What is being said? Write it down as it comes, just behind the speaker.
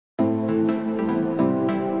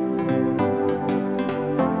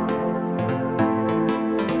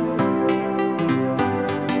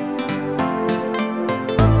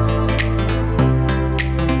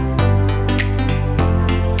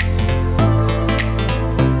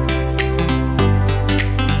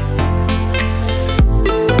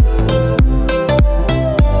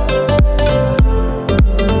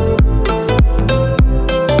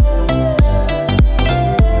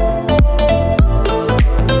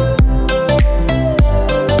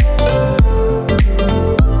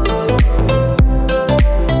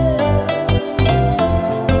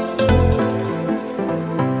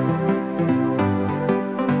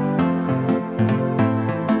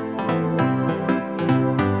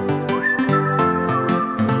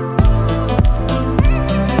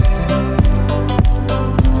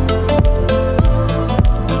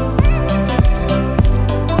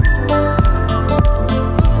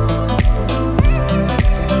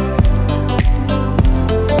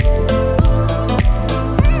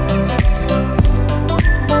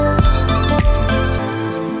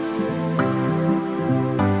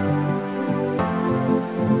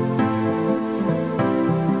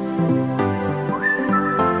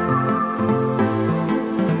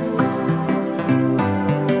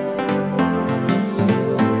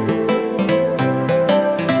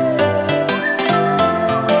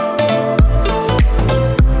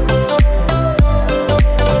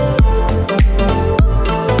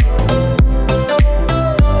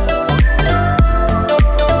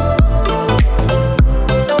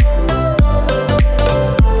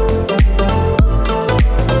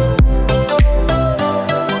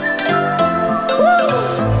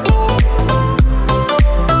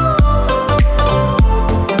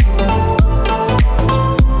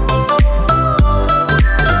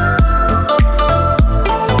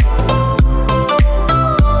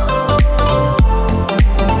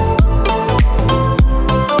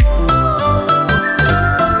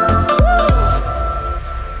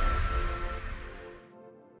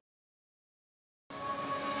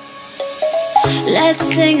Let's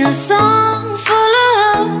sing a song full of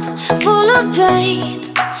hope, full of pain.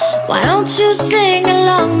 Why don't you sing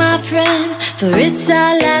along, my friend? For it's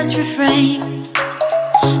our last refrain.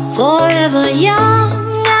 Forever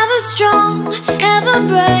young, ever strong, ever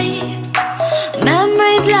brave.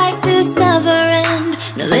 Memories like this never end.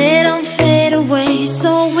 No, they don't fade away.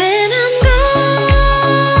 So when I'm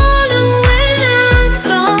gone, and when I'm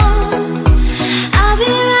gone, I'll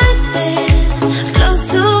be right there, close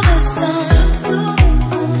to the sun.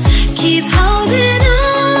 Keep holding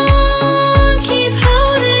on, keep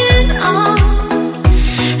holding on,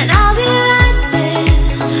 and I'll be right there,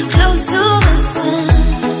 close to the sun,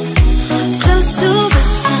 close to the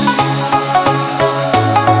sun.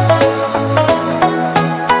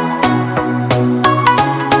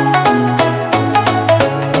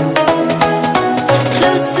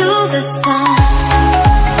 Close to the sun.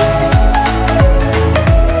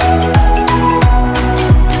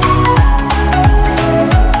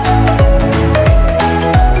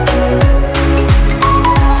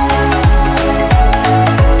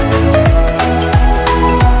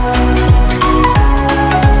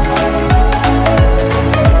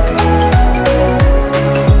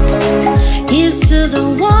 Here's to the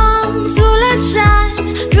ones who let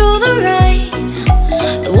shine through the rain,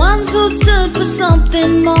 the ones who stood for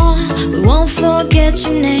something more. We won't forget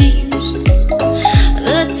your names.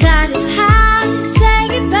 The tide is high, say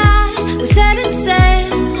goodbye, we set it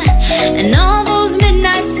sail, and all those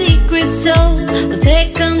midnight secrets told, we'll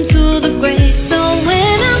take them to the grave. So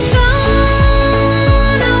when I'm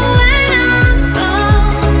gone, oh when I'm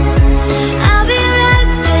gone, I'll be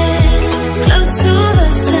right there, close to the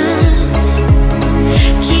sun.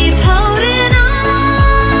 Keep holding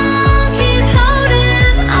on, keep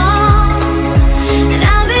holding on, and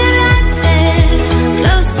I'll be right there,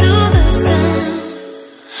 close to the sun,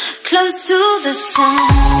 close to the sun.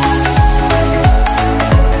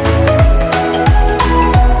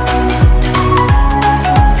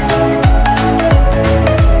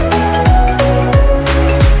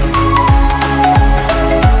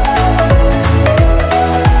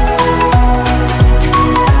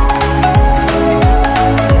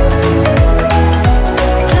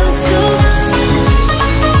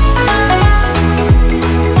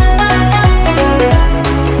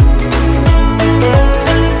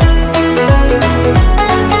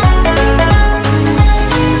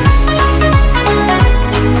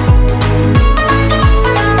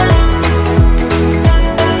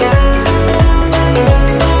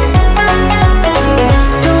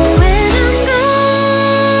 So when I'm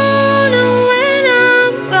gone, oh when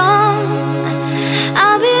I'm gone,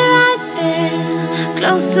 I'll be right there,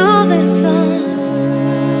 close to the sun.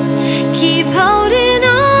 Keep holding